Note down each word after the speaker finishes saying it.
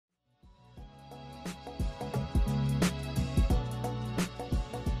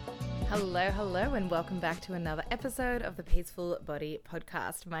Hello, and welcome back to another episode of the Peaceful Body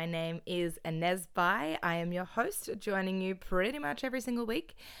Podcast. My name is Inez Bai. I am your host, joining you pretty much every single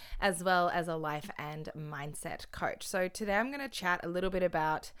week, as well as a life and mindset coach. So today I'm going to chat a little bit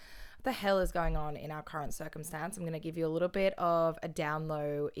about what the hell is going on in our current circumstance. I'm going to give you a little bit of a down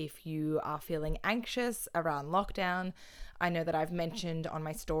low if you are feeling anxious around lockdown. I know that I've mentioned on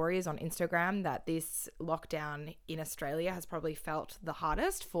my stories on Instagram that this lockdown in Australia has probably felt the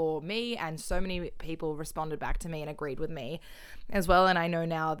hardest for me, and so many people responded back to me and agreed with me as well. And I know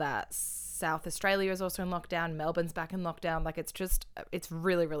now that South Australia is also in lockdown, Melbourne's back in lockdown. It's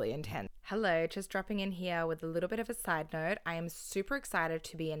really, really intense. Hello, just dropping in here with a little bit of a side note. I am super excited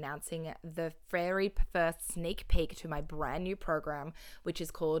to be announcing the very first sneak peek to my brand new program, which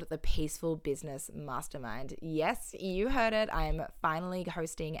is called the Peaceful Business Mastermind. Yes, you heard it. I am finally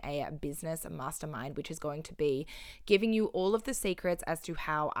hosting a business mastermind, which is going to be giving you all of the secrets as to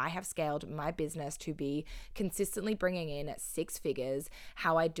how I have scaled my business to be consistently bringing in six figures,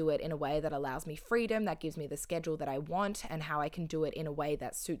 how I do it in a way that allows me freedom, that gives me the schedule that I want, and how I can do it in a way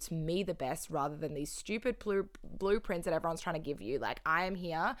that suits me the best rather than these stupid blueprints that everyone's trying to give you. Like, I am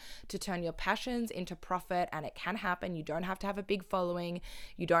here to turn your passions into profit, and it can happen. You don't have to have a big following.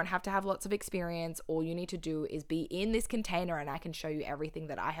 You don't have to have lots of experience. All you need to do is be in this container, and I can show you everything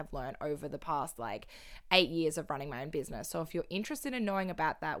that I have learned over the past 8 years of running my own business. So if you're interested in knowing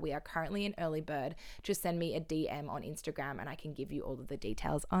about that, we are currently in early bird. Just send me a DM on Instagram and I can give you all of the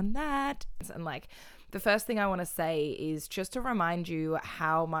details on that. And the first thing I want to say is just to remind you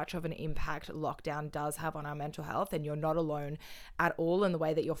how much of an impact lockdown does have on our mental health, and you're not alone at all in the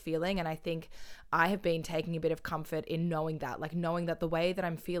way that you're feeling. And I think I have been taking a bit of comfort in knowing that the way that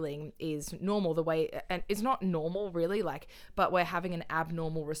I'm feeling is normal, and it's not normal really, but we're having an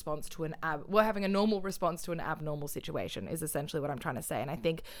abnormal response to we're having a normal response to an abnormal situation is essentially what I'm trying to say. And I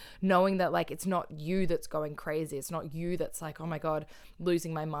think knowing that it's not you that's going crazy, it's not you that's oh my God,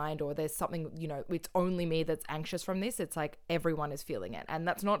 losing my mind, or there's something, it's only me that's anxious from this. It's everyone is feeling it. And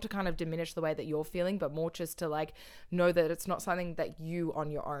that's not to kind of diminish the way that you're feeling, but more just to know that it's not something that you on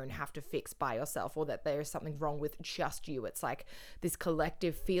your own have to fix by yourself, or that there is something wrong with just you. It's this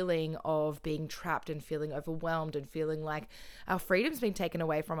collective feeling of being trapped and feeling overwhelmed and feeling like our freedom's been taken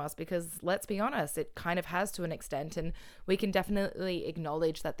away from us, because let's be honest, it kind of has to an extent. And we can definitely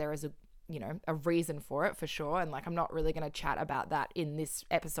acknowledge that there is a reason for it, for sure. And I'm not really going to chat about that in this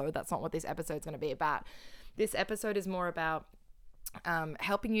episode. That's not what this episode is going to be about. This episode is more about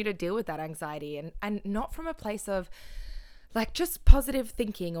helping you to deal with that anxiety, and not from a place of just positive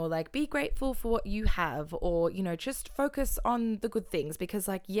thinking, or be grateful for what you have, or just focus on the good things, because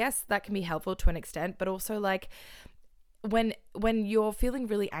yes, that can be helpful to an extent, but also when you're feeling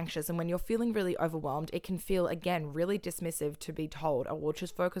really anxious and when you're feeling really overwhelmed, it can feel, again, really dismissive to be told, oh, well,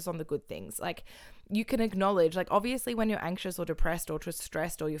 just focus on the good things. You can acknowledge, obviously when you're anxious or depressed or just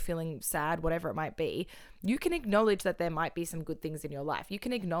stressed or you're feeling sad, whatever it might be, you can acknowledge that there might be some good things in your life. You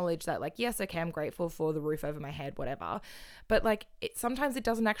can acknowledge that, yes, okay, I'm grateful for the roof over my head, whatever. But sometimes it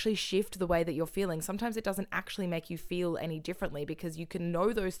doesn't actually shift the way that you're feeling. Sometimes it doesn't actually make you feel any differently, because you can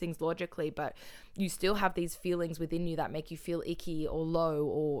know those things logically, but you still have these feelings within you that make you feel icky or low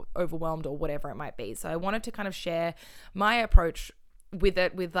or overwhelmed or whatever it might be. So I wanted to kind of share my approach with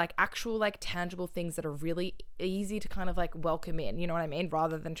it, with actual tangible things that are really easy to kind of welcome in, you know what I mean?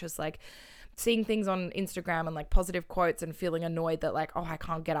 Rather than just seeing things on Instagram and positive quotes and feeling annoyed that oh, I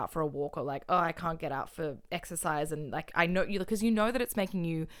can't get out for a walk, or oh, I can't get out for exercise. And I know you, because you know that it's making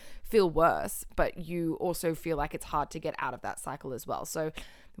you feel worse, but you also feel it's hard to get out of that cycle as well. So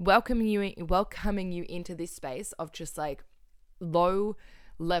welcoming you into this space of just low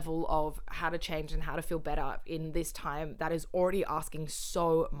level of how to change and how to feel better in this time that is already asking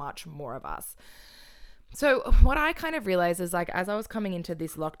so much more of us. So what I kind of realized is as I was coming into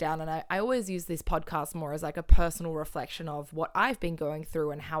this lockdown, and I always use this podcast more as a personal reflection of what I've been going through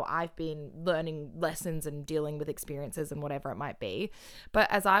and how I've been learning lessons and dealing with experiences and whatever it might be.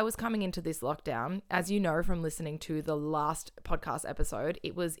 But as I was coming into this lockdown, as you know from listening to the last podcast episode,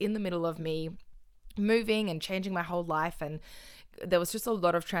 it was in the middle of me moving and changing my whole life, and there was just a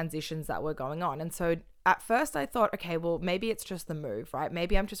lot of transitions that were going on. And so at first I thought, okay, well, maybe it's just the move, right?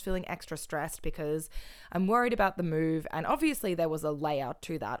 Maybe I'm just feeling extra stressed because I'm worried about the move. And obviously there was a layer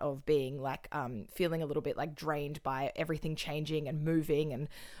to that of being feeling a little bit drained by everything changing and moving. And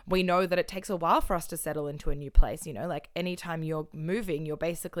we know that it takes a while for us to settle into a new place. Anytime you're moving, you're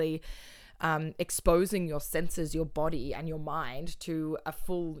basically exposing your senses, your body and your mind to a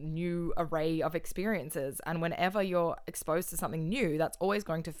full new array of experiences. And whenever you're exposed to something new, that's always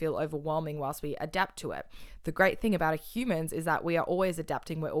going to feel overwhelming whilst we adapt to it. The great thing about humans is that we are always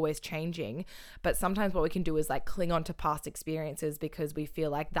adapting, we're always changing, but sometimes what we can do is like cling on to past experiences because we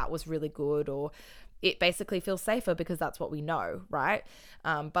feel like that was really good, or it basically feels safer because that's what we know, right?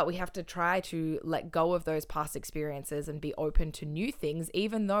 But we have to try to let go of those past experiences and be open to new things,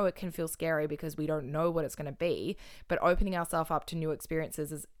 even though it can feel scary because we don't know what it's going to be. But opening ourselves up to new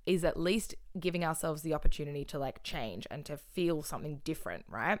experiences is at least giving ourselves the opportunity to like change and to feel something different,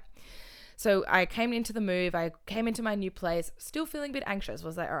 right? So I came into the move, I came into my new place, still feeling a bit anxious.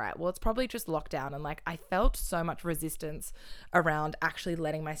 Was like, all right, well, it's probably just lockdown. And like, I felt so much resistance around actually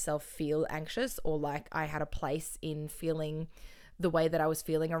letting myself feel anxious, or like I had a place in feeling the way that I was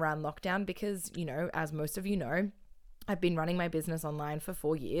feeling around lockdown because, you know, as most of you know, I've been running my business online for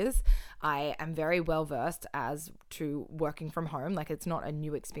 4 years. I am very well versed as to working from home. Like, it's not a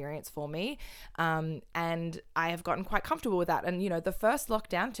new experience for me. And I have gotten quite comfortable with that. And, you know, the first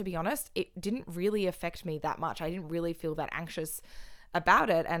lockdown, to be honest, it didn't really affect me that much. I didn't really feel that anxious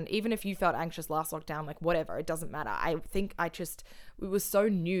about it. And even if you felt anxious last lockdown, like whatever, it doesn't matter. I think it was so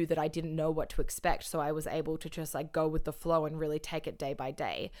new that I didn't know what to expect. So I was able to just like go with the flow and really take it day by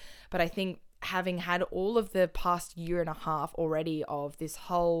day. But I think having had all of the past year and a half already of this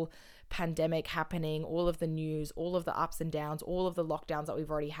whole pandemic happening, all of the news, all of the ups and downs, all of the lockdowns that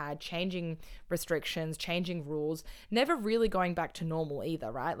we've already had, changing restrictions, changing rules, never really going back to normal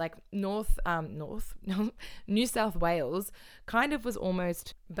either, right? Like New South Wales kind of was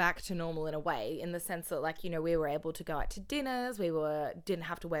almost back to normal in a way, in the sense that, like, you know, we were able to go out to dinners, didn't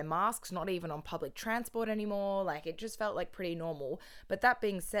have to wear masks, not even on public transport anymore. Like, it just felt like pretty normal. But that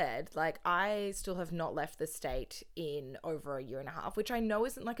being said, like, I still have not left the state in over a year and a half, which I know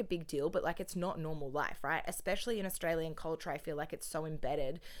isn't like a big deal, but like, it's not normal life, right? Especially in Australian culture, I feel like it's so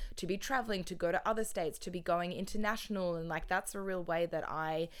embedded to be traveling, to go to other states, to be going international, and like, that's a real way that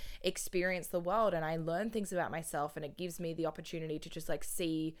I experience the world and I learn things about myself, and it gives me the opportunity to just like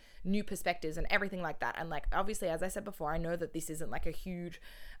see new perspectives and everything like that. And like, obviously, as I said before, I know that this isn't like a huge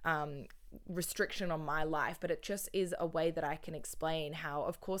restriction on my life, but it just is a way that I can explain how,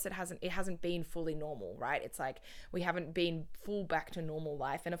 of course, it hasn't been fully normal, right? It's like we haven't been full back to normal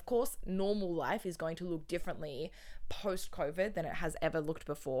life, and of course normal life is going to look differently post-COVID than it has ever looked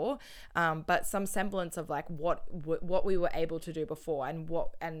before, but some semblance of like what we were able to do before,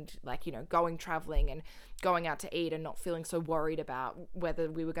 and like, you know, going traveling and going out to eat and not feeling so worried about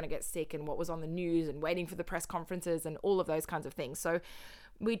whether we were going to get sick and what was on the news and waiting for the press conferences and all of those kinds of things. So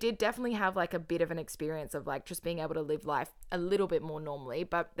we did definitely have like a bit of an experience of like just being able to live life a little bit more normally,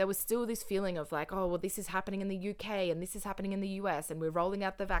 but there was still this feeling of like, oh, well, this is happening in the UK and this is happening in the US and we're rolling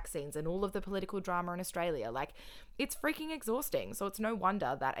out the vaccines and all of the political drama in Australia. Like, it's freaking exhausting. So it's no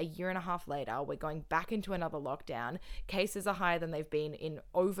wonder that a year and a half later, we're going back into another lockdown. Cases are higher than they've been in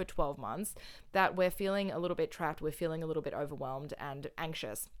over 12 months, that we're feeling a little bit trapped. We're feeling a little bit overwhelmed and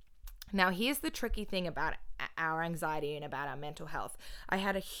anxious. Now, here's the tricky thing about our anxiety and about our mental health. I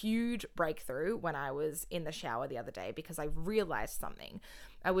had a huge breakthrough when I was in the shower the other day because I realized something.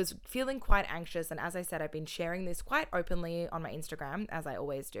 I was feeling quite anxious, and as I said, I've been sharing this quite openly on my Instagram, as I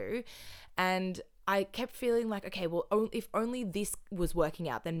always do, and I kept feeling like, okay, well, if only this was working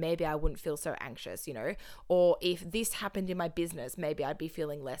out, then maybe I wouldn't feel so anxious, you know? Or if this happened in my business, maybe I'd be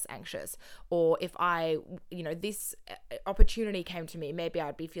feeling less anxious. Or if this opportunity came to me, maybe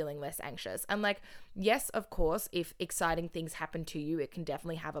I'd be feeling less anxious. And like, yes, of course, if exciting things happen to you, it can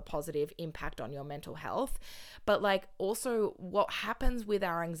definitely have a positive impact on your mental health. But like, also what happens with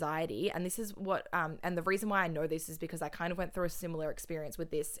our anxiety, and this is what, and the reason why I know this is because I kind of went through a similar experience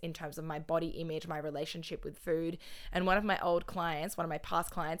with this in terms of my body image, my relationship with food. And one of my past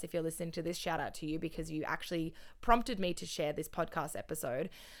clients, if you're listening to this, shout out to you because you actually prompted me to share this podcast episode,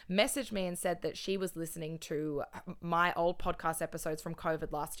 messaged me and said that she was listening to my old podcast episodes from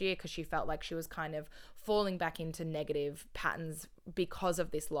COVID last year because she felt like she was kind of falling back into negative patterns because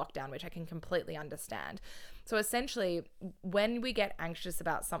of this lockdown, which I can completely understand. So essentially, when we get anxious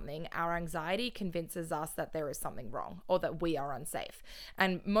about something, our anxiety convinces us that there is something wrong or that we are unsafe.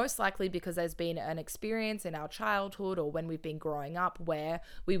 And most likely because there's been an experience in our childhood or when we've been growing up where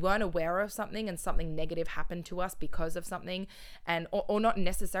we weren't aware of something and something negative happened to us because of something, and or not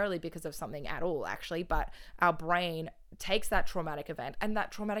necessarily because of something at all, actually, but our brain takes that traumatic event, and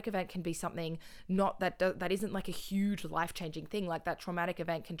that traumatic event can be something not that isn't like a huge life-changing thing. Like that traumatic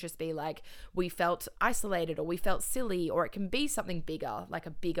event can just be like we felt isolated or we felt silly, or it can be something bigger, like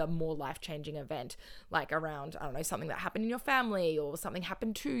a bigger, more life-changing event, like around, I don't know, something that happened in your family or something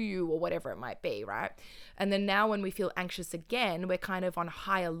happened to you or whatever it might be, right? And then now when we feel anxious again, we're kind of on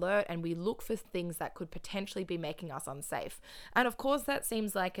high alert and we look for things that could potentially be making us unsafe. And of course that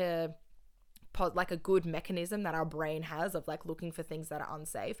seems like a good mechanism that our brain has of like looking for things that are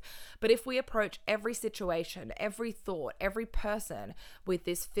unsafe. But if we approach every situation, every thought, every person with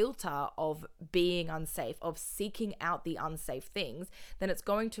this filter of being unsafe, of seeking out the unsafe things, then it's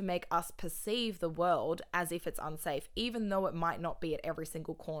going to make us perceive the world as if it's unsafe, even though it might not be at every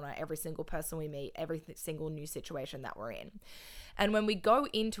single corner, every single person we meet, every single new situation that we're in. And when we go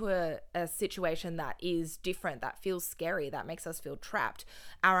into a situation that is different, that feels scary, that makes us feel trapped,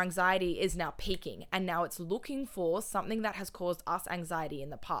 our anxiety is now peaking. And now it's looking for something that has caused us anxiety in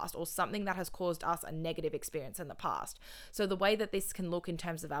the past, or something that has caused us a negative experience in the past. So the way that this can look in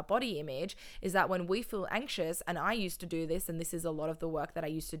terms of our body image is that when we feel anxious, and I used to do this, and this is a lot of the work that I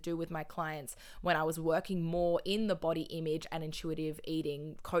used to do with my clients when I was working more in the body image and intuitive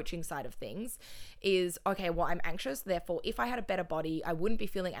eating coaching side of things, is, okay, well, I'm anxious. Therefore, if I had a better body, I wouldn't be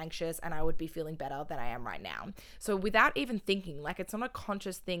feeling anxious and I would be feeling better than I am right now. So without even thinking, like it's not a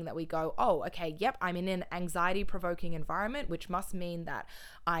conscious thing that we go, oh, okay, yep, I'm in an anxiety provoking environment, which must mean that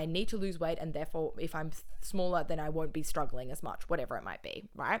I need to lose weight. And therefore, if I'm smaller, then I won't be struggling as much, whatever it might be,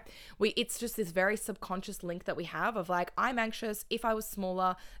 right? It's just this very subconscious link that we have of like, I'm anxious. If I was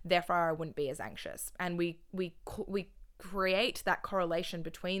smaller, therefore I wouldn't be as anxious. And we create that correlation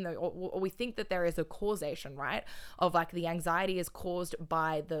between the, or we think that there is a causation, right? Of like the anxiety is caused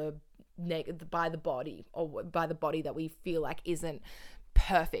by the body, or by the body that we feel like isn't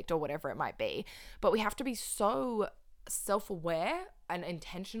perfect or whatever it might be. But we have to be so self-aware and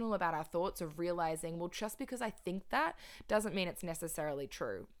intentional about our thoughts of realizing, well, just because I think that doesn't mean it's necessarily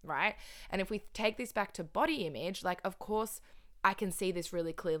true, right? And if we take this back to body image, like, of course, I can see this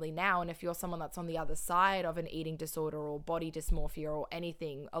really clearly now. And if you're someone that's on the other side of an eating disorder or body dysmorphia or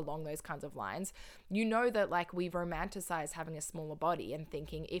anything along those kinds of lines, you know that like we romanticize having a smaller body and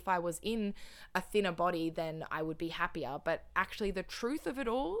thinking if I was in a thinner body, then I would be happier. But actually the truth of it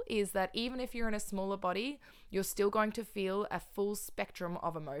all is that even if you're in a smaller body, you're still going to feel a full spectrum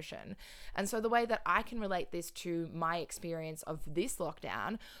of emotion. And so the way that I can relate this to my experience of this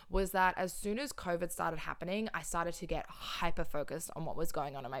lockdown was that as soon as COVID started happening, I started to get hyper focused on what was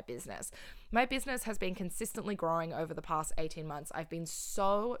going on in my business. My business has been consistently growing over the past 18 months. I've been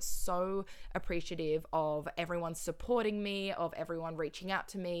so appreciative of everyone supporting me, of everyone reaching out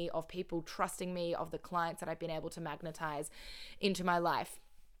to me, of people trusting me, of the clients that I've been able to magnetize into my life.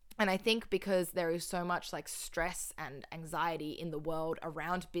 And I think because there is so much like stress and anxiety in the world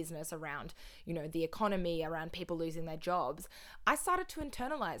around business, around, you know, the economy, around people losing their jobs, I started to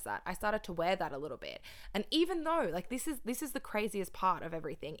internalize that. I started to wear that a little bit. And even though like this is the craziest part of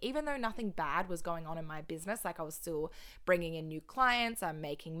everything, even though nothing bad was going on in my business, like I was still bringing in new clients, I'm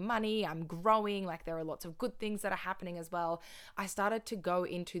making money, I'm growing, like there are lots of good things that are happening as well. I started to go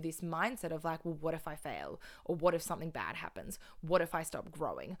into this mindset of like, well, what if I fail? Or what if something bad happens? What if I stop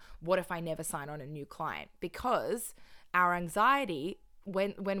growing? What if I never sign on a new client? Because our anxiety,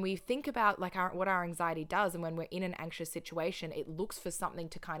 when we think about like what our anxiety does, and when we're in an anxious situation, it looks for something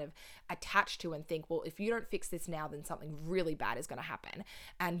to kind of attach to and think, well, if you don't fix this now, then something really bad is going to happen.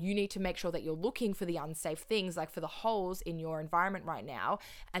 And you need to make sure that you're looking for the unsafe things, like for the holes in your environment right now,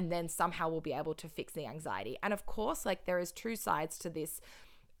 and then somehow we'll be able to fix the anxiety. And of course, like there is two sides to this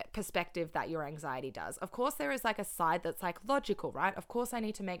perspective that your anxiety does. Of course, there is like a side that's like logical, right? Of course, I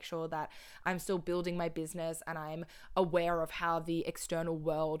need to make sure that I'm still building my business and I'm aware of how the external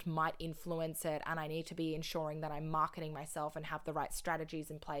world might influence it. And I need to be ensuring that I'm marketing myself and have the right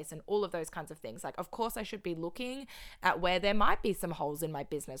strategies in place and all of those kinds of things. Like, of course, I should be looking at where there might be some holes in my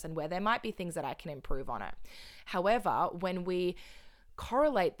business and where there might be things that I can improve on it. However, when we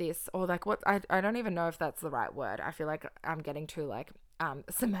correlate this, or like what, I don't even know if that's the right word. I feel like I'm getting too like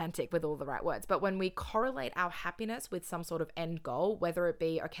semantic with all the right words. But when we correlate our happiness with some sort of end goal, whether it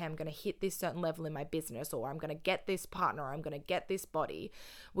be, okay, I'm going to hit this certain level in my business, or I'm going to get this partner, or I'm going to get this body,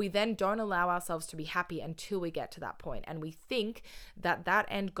 we then don't allow ourselves to be happy until we get to that point. And we think that that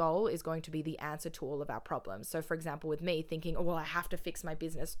end goal is going to be the answer to all of our problems. So for example, with me thinking, oh, well, I have to fix my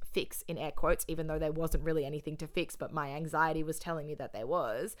business, fix in air quotes, even though there wasn't really anything to fix, but my anxiety was telling me that there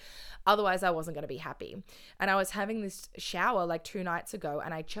was. Otherwise, I wasn't going to be happy. And I was having this shower like 2 nights ago,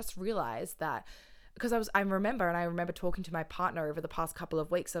 and I just realized that because I remember talking to my partner over the past couple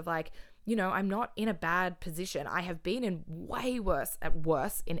of weeks of like, you know, I'm not in a bad position. I have been in way worse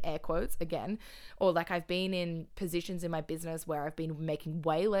in air quotes again, or like I've been in positions in my business where I've been making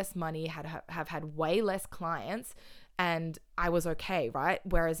way less money, have had way less clients, and I was okay, right?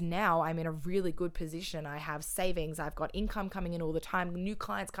 Whereas now I'm in a really good position. I have savings, I've got income coming in all the time, new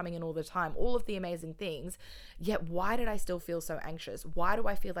clients coming in all the time, all of the amazing things. Yet why did I still feel so anxious? Why do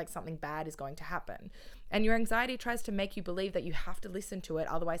I feel like something bad is going to happen? And your anxiety tries to make you believe that you have to listen to it,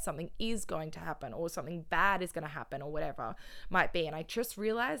 otherwise something is going to happen or something bad is going to happen or whatever might be. And I just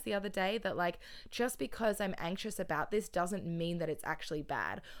realized the other day that like, just because I'm anxious about this doesn't mean that it's actually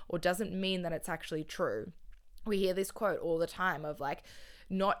bad or doesn't mean that it's actually true. We hear this quote all the time of like,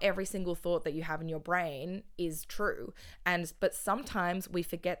 not every single thought that you have in your brain is true. But sometimes we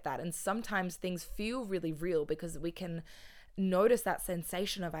forget that. And sometimes things feel really real because we can notice that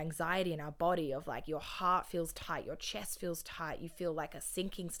sensation of anxiety in our body of like your heart feels tight, your chest feels tight, you feel like a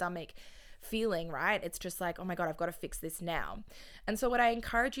sinking stomach feeling, right? It's just like, oh my God, I've got to fix this now. And so what I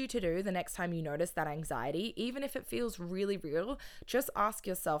encourage you to do the next time you notice that anxiety, even if it feels really real, just ask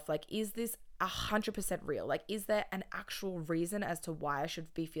yourself, like, is this 100% real? Like, is there an actual reason as to why I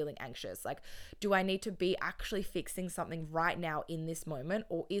should be feeling anxious? Like, do I need to be actually fixing something right now in this moment?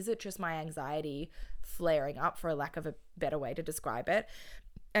 Or is it just my anxiety flaring up, for a lack of a better way to describe it?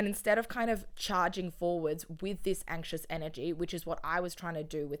 And instead of kind of charging forwards with this anxious energy, which is what I was trying to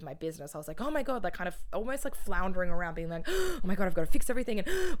do with my business, I was like, oh my God, like kind of almost like floundering around being like, oh my God, I've got to fix everything. And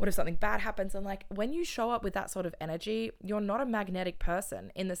what if something bad happens? And like, when you show up with that sort of energy, you're not a magnetic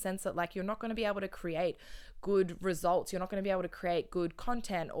person, in the sense that like, you're not going to be able to create good results. You're not going to be able to create good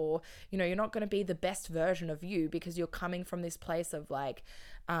content, or, you know, you're not going to be the best version of you because you're coming from this place of like,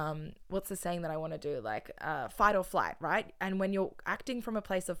 what's the saying that I want to do? Like, fight or flight, right? And when you're acting from a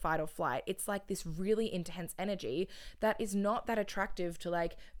place of fight or flight, it's like this really intense energy that is not that attractive to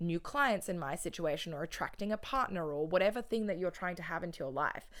like new clients in my situation, or attracting a partner, or whatever thing that you're trying to have into your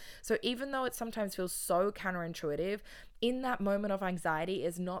life. So even though it sometimes feels so counterintuitive, in that moment of anxiety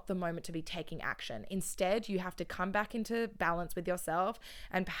is not the moment to be taking action. Instead, you have to come back into balance with yourself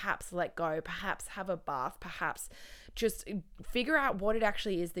and perhaps let go, perhaps have a bath, perhaps just figure out what it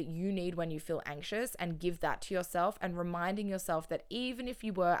actually is that you need when you feel anxious, and give that to yourself, and reminding yourself that even if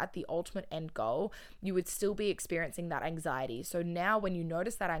you were at the ultimate end goal, you would still be experiencing that anxiety. So now when you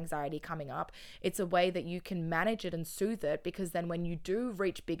notice that anxiety coming up, it's a way that you can manage it and soothe it, because then when you do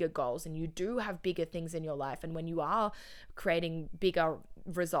reach bigger goals and you do have bigger things in your life, and when you are creating bigger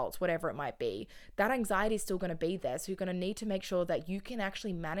results, whatever it might be, that anxiety is still going to be there. So you're going to need to make sure that you can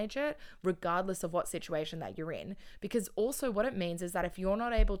actually manage it regardless of what situation that you're in. Because also what it means is that if you're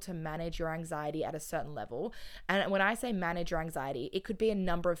not able to manage your anxiety at a certain level, and when I say manage your anxiety, it could be a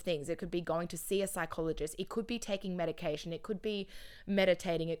number of things. It could be going to see a psychologist, it could be taking medication, it could be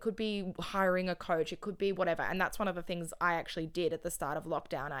meditating, it could be hiring a coach, it could be whatever. And that's one of the things I actually did at the start of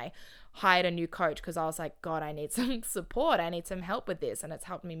lockdown. I hired a new coach because I was like, God, I need some support, I need some help with this, and it's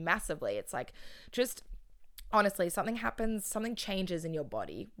helped me massively. It's like, just honestly, something happens, something changes in your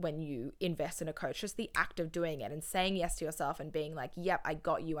body when you invest in a coach. Just the act of doing it and saying yes to yourself and being like, yep, I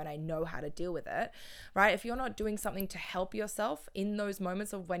got you and I know how to deal with it, right? If you're not doing something to help yourself in those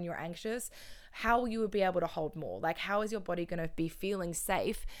moments of when you're anxious, how will you be able to hold more? Like, how is your body going to be feeling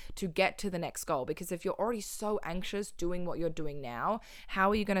safe to get to the next goal? Because if you're already so anxious doing what you're doing now,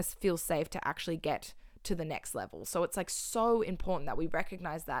 how are you going to feel safe to actually get to the next level? So it's like so important that we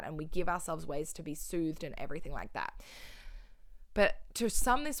recognize that and we give ourselves ways to be soothed and everything like that. But to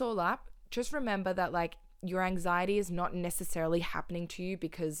sum this all up, just remember that like, your anxiety is not necessarily happening to you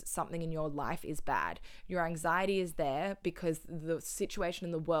because something in your life is bad. Your anxiety is there because the situation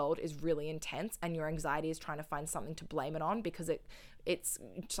in the world is really intense, and your anxiety is trying to find something to blame it on, because it's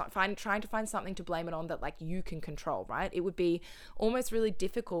trying to find something to blame it on that like you can control, right? It would be almost really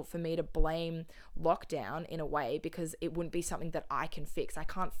difficult for me to blame lockdown in a way, because it wouldn't be something that I can fix. I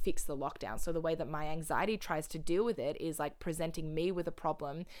can't fix the lockdown. So the way that my anxiety tries to deal with it is like presenting me with a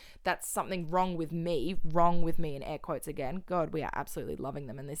problem that's something wrong with me in air quotes again. God, we are absolutely loving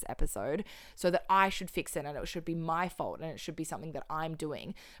them in this episode. So that I should fix it and it should be my fault and it should be something that I'm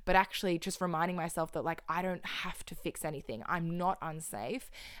doing. But actually just reminding myself that like, I don't have to fix anything. I'm not unsafe,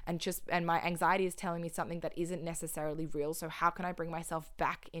 and my anxiety is telling me something that isn't necessarily real. So how can I bring myself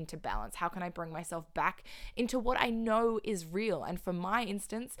back into balance? How can I bring myself back into what I know is real? And for my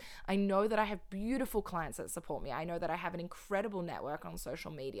instance, I know that I have beautiful clients that support me. I know that I have an incredible network on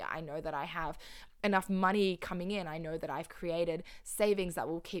social media. I know that I have enough money coming in. I know that I've created savings that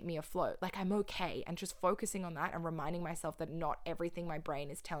will keep me afloat. Like, I'm okay. And just focusing on that and reminding myself that not everything my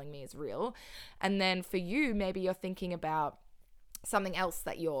brain is telling me is real. And then for you, maybe you're thinking about something else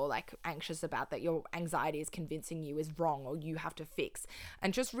that you're like anxious about, that your anxiety is convincing you is wrong or you have to fix,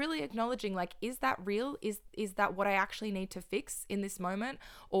 and just really acknowledging, like, is that real? Is that what I actually need to fix in this moment?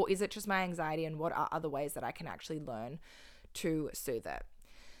 Or is it just my anxiety, and what are other ways that I can actually learn to soothe it?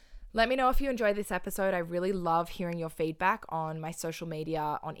 Let me know if you enjoyed this episode. I really love hearing your feedback on my social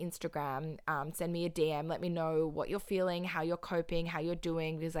media, on Instagram. Send me a DM. Let me know what you're feeling, how you're coping, how you're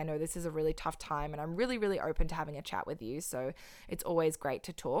doing, because I know this is a really tough time and I'm really, really open to having a chat with you. So it's always great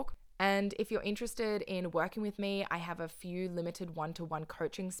to talk. And if you're interested in working with me, I have a few limited one-to-one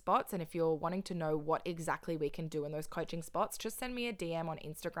coaching spots. And if you're wanting to know what exactly we can do in those coaching spots, just send me a DM on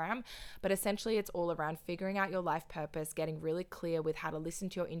Instagram. But essentially, it's all around figuring out your life purpose, getting really clear with how to listen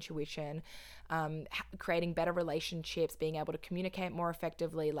to your intuition, creating better relationships, being able to communicate more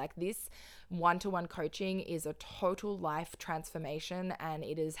effectively. Like, this one-to-one coaching is a total life transformation, and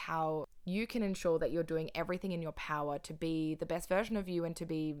it is how you can ensure that you're doing everything in your power to be the best version of you and to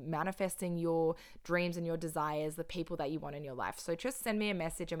be manifesting your dreams and your desires, the people that you want in your life. So just send me a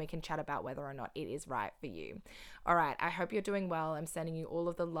message and we can chat about whether or not it is right for you. All right, I hope you're doing well. I'm sending you all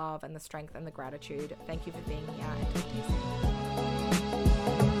of the love and the strength and the gratitude. Thank you for being here, and talk to you soon.